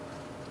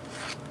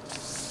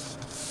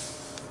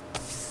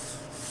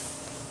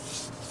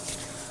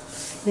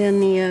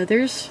 Than the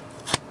others.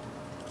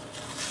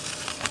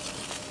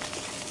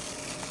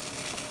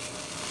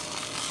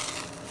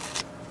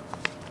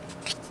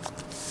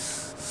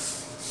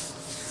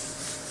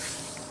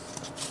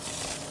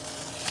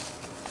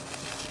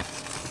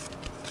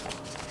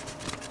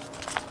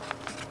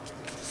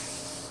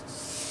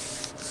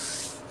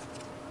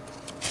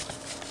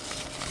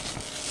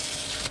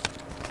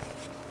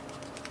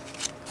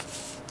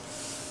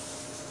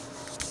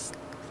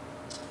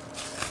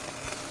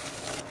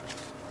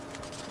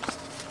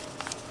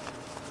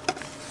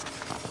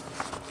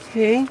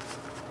 Okay.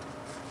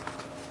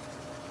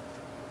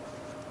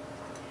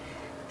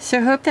 So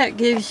I hope that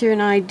gives you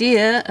an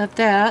idea of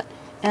that.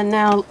 And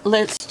now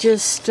let's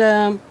just,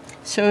 so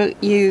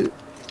you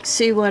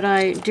see what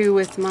I do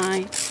with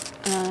my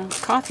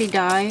coffee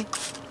dye.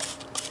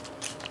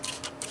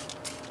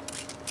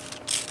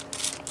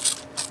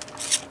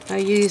 I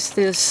use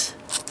this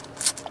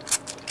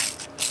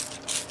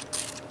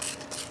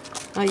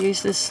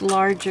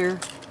larger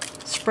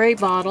spray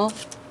bottle,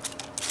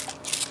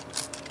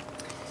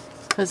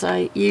 because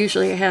I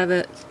usually have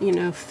it, you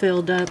know,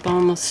 filled up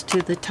almost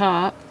to the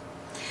top.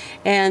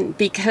 And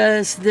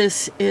because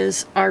this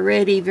is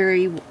already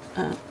very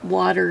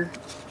water-ish,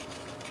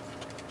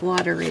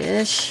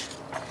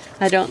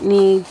 I don't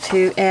need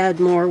to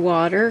add more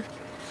water.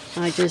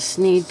 I just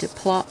need to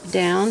plop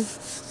down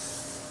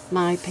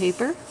my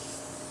paper.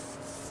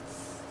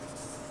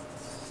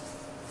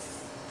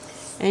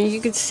 And you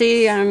can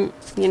see I'm,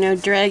 you know,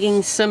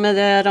 dragging some of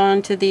that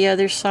onto the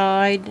other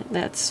side.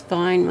 That's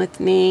fine with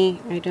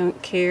me. I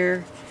don't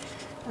care.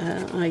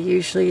 I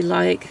usually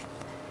like,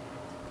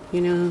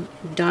 you know,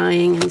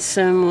 dyeing in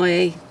some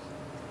way.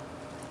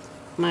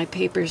 My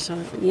papers,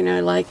 you know,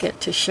 I like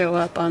it to show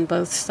up on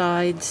both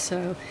sides.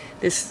 So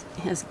this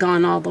has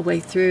gone all the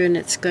way through, and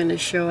it's going to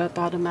show up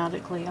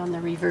automatically on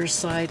the reverse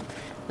side.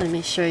 Let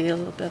me show you a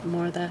little bit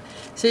more of that.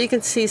 So you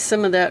can see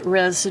some of that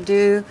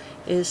residue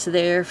is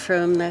there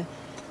from the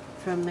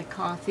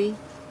coffee,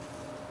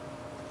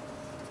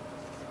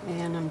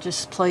 and I'm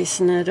just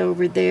placing it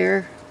over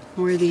there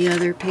where the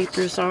other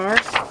papers are.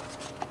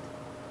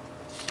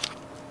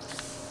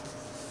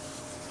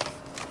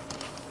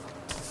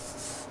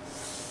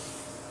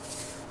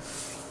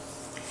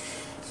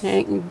 And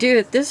you can do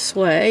it this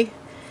way.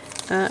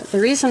 The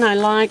reason I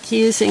like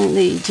using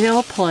the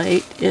gel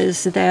plate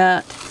is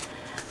that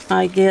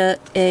I get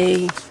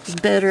a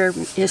better,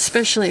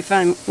 especially if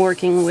I'm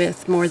working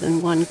with more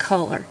than one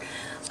color,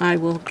 I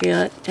will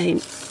get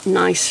a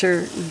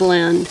nicer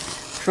blend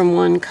from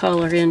one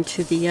color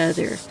into the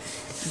other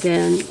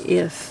than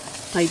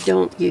if I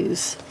don't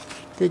use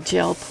the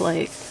gel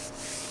plate.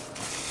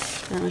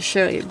 And I'll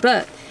show you.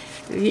 But,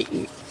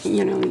 you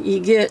know, you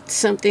get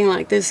something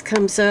like this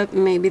comes up,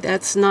 and maybe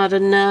that's not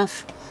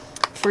enough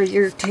for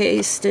your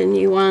taste, and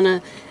you want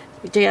to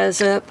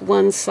jazz up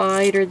one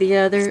side or the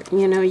other.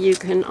 You know, you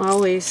can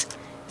always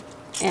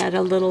add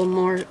a little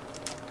more,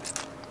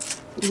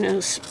 you know,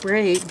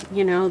 spray.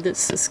 You know,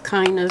 this is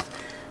kind of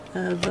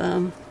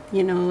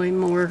you know, a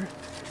more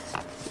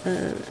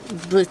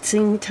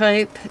blitzing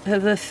type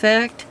of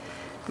effect,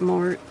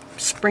 more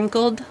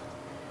sprinkled,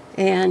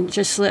 and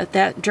just let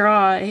that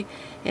dry,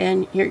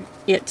 and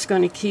it's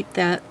going to keep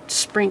that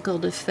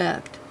sprinkled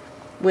effect,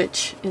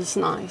 which is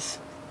nice.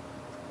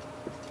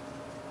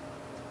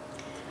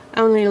 I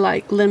only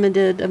like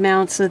limited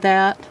amounts of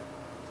that.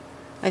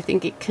 I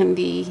think it can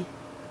be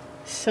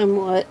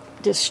somewhat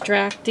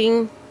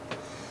distracting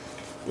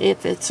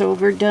if it's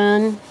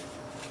overdone.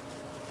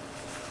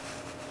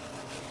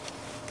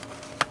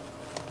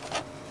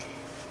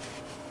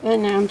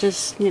 And now I'm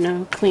just, you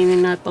know,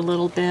 cleaning up a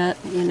little bit,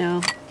 you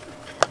know,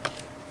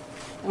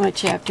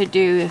 what you have to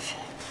do if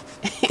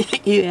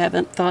you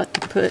haven't thought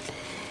to put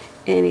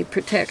any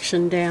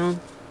protection down.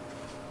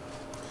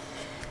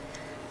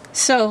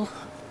 So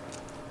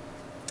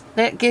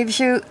that gives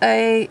you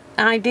an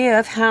idea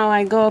of how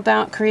I go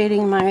about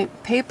creating my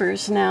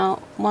papers.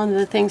 Now, one of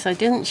the things I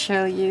didn't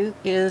show you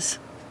is,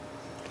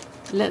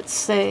 let's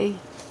say,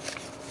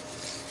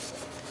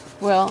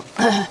 well,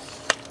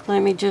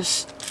 let me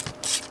just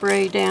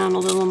spray down a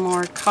little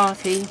more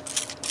coffee.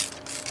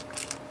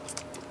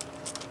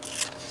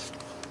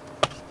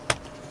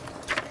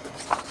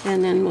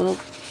 And then we'll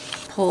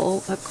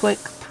pull a quick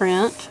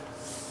print.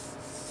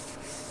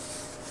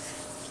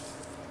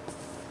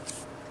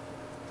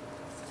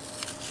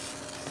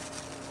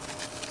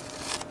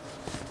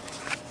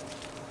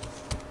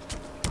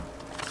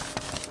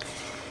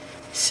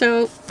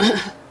 So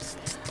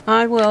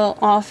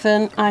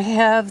I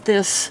have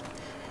this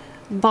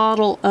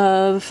bottle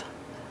of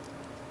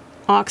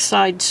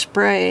oxide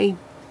spray,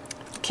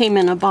 came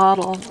in a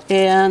bottle,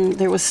 and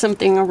there was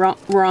something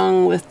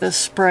wrong with the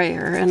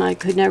sprayer, and I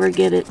could never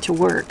get it to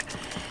work.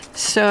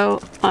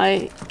 So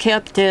I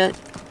kept it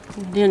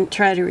I didn't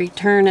try to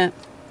return it.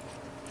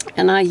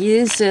 And I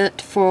use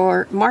it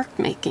for mark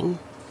making.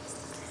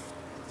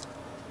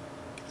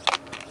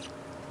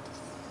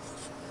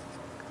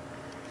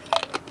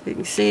 You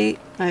can see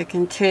I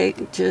can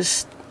take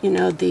just, you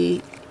know,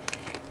 the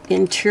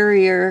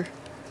interior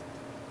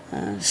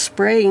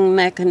spraying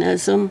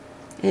mechanism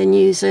and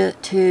use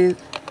it to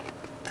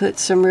put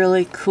some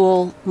really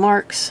cool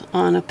marks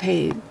on a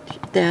page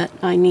that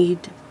I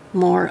need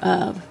more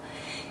of.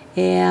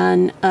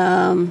 And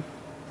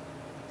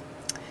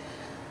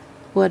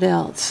what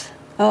else?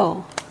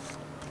 Oh,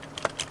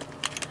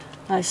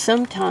 I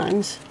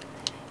sometimes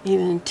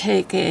even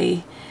take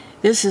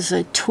this is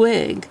a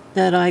twig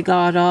that I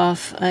got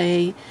off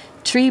a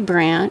tree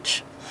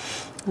branch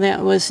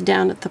that was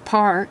down at the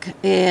park,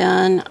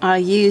 and I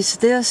use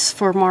this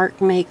for mark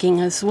making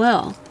as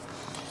well.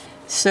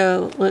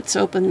 So let's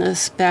open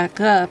this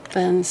back up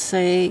and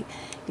say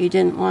you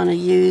didn't want to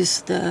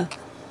use the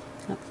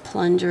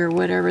plunger,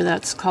 whatever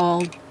that's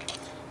called.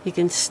 You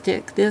can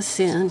stick this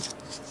in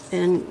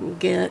and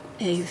get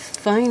a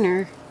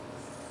finer,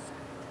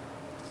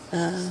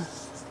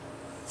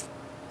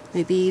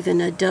 maybe even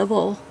a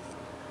double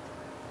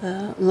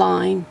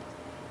line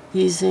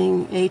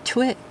using a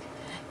twig.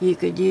 You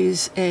could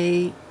use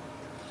a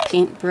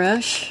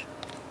paintbrush,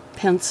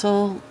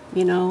 pencil,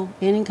 you know,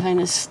 any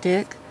kind of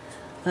stick,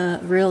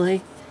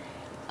 really.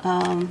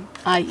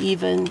 I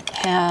even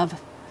have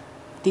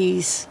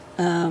these,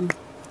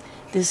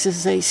 this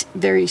is a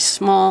very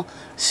small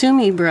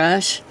sumi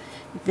brush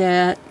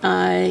that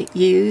I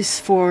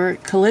use for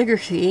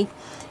calligraphy,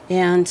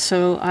 and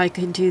so I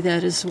can do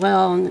that as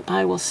well. And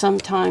I will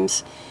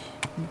sometimes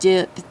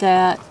dip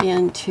that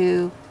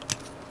into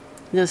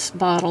this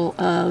bottle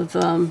of,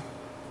 oh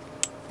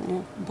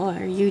boy,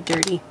 are you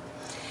dirty.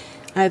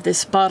 I have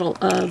this bottle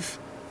of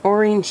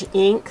orange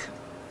ink,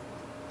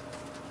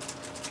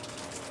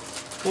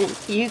 and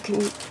you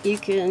can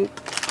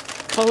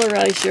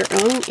colorize your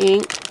own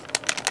ink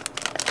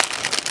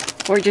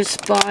or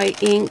just buy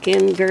ink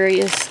in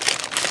various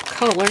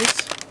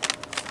colors.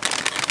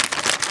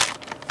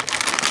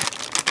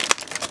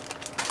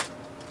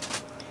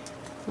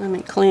 Let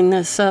me clean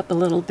this up a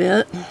little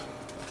bit.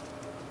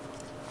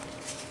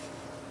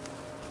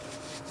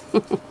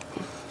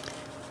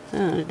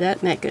 Oh, did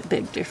that make a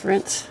big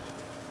difference?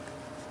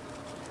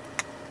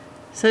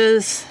 It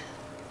says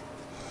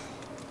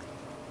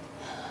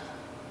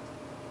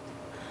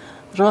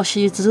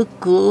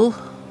Roshizuku,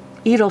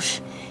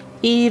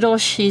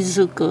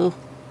 Iroshizuku.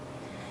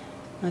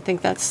 I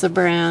think that's the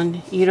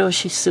brand.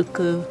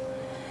 Iroshizuku.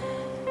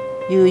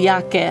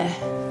 Yuyake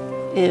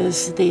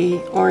is the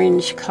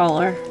orange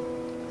color.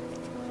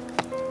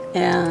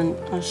 And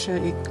I'll show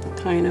you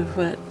kind of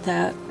what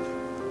that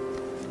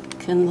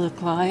can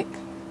look like.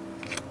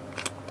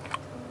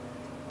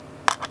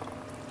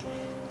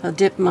 I'll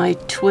dip my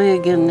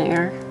twig in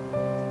there.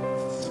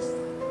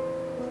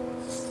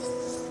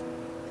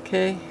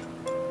 Okay.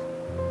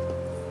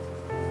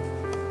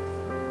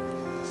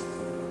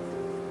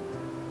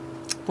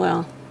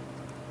 Well,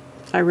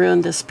 I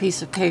ruined this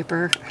piece of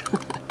paper.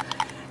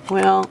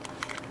 Well,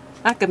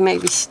 I could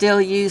maybe still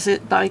use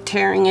it by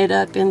tearing it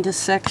up into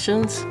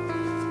sections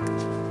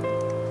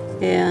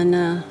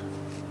and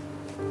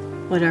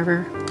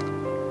whatever.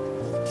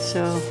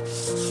 So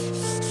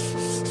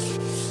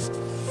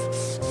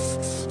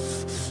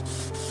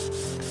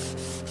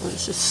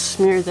let's just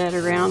smear that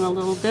around a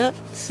little bit,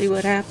 see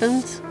what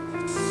happens.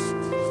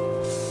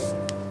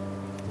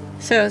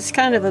 So it's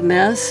kind of a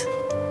mess,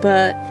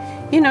 but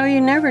you know,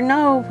 you never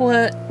know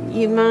what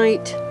you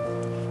might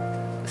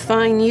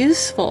find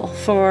useful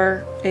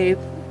for a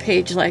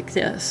page like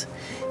this.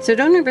 So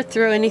don't ever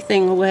throw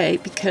anything away,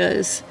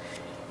 because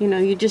you know,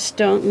 you just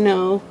don't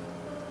know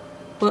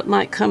what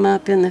might come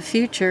up in the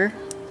future,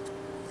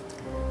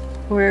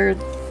 where,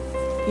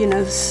 you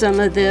know, some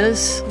of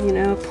this, you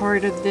know,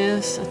 part of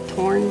this, a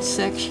torn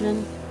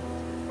section,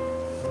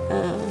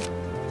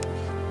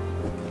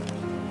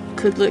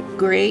 could look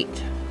great,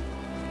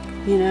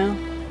 you know,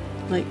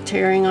 like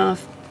tearing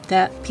off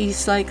that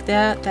piece like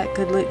that. That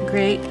could look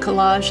great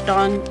collaged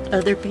on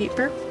other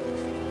paper.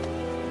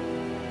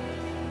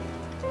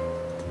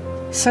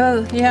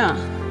 So yeah,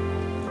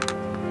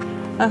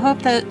 I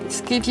hope that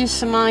gives you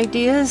some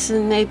ideas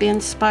and maybe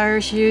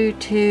inspires you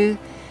to,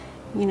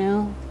 you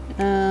know,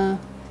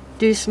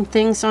 do some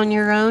things on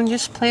your own.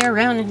 Just play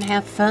around and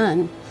have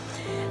fun.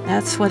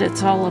 That's what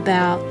it's all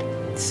about.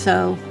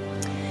 So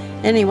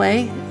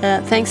anyway,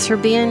 thanks for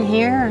being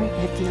here.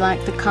 If you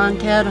like the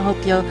content, I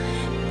hope you'll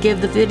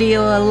give the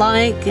video a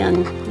like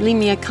and leave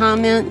me a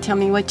comment. Tell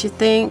me what you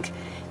think.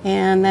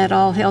 And that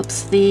all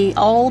helps the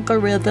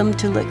algorithm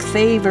to look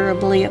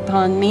favorably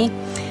upon me.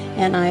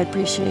 And I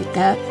appreciate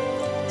that.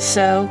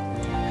 So,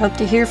 hope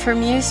to hear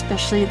from you,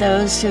 especially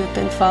those who have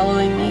been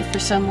following me for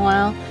some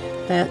while.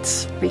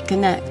 Let's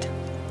reconnect.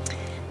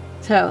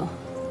 So,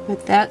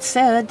 with that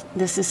said,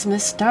 this is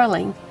Miss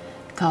Darling,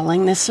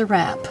 calling this a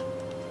wrap.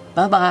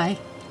 Bye-bye.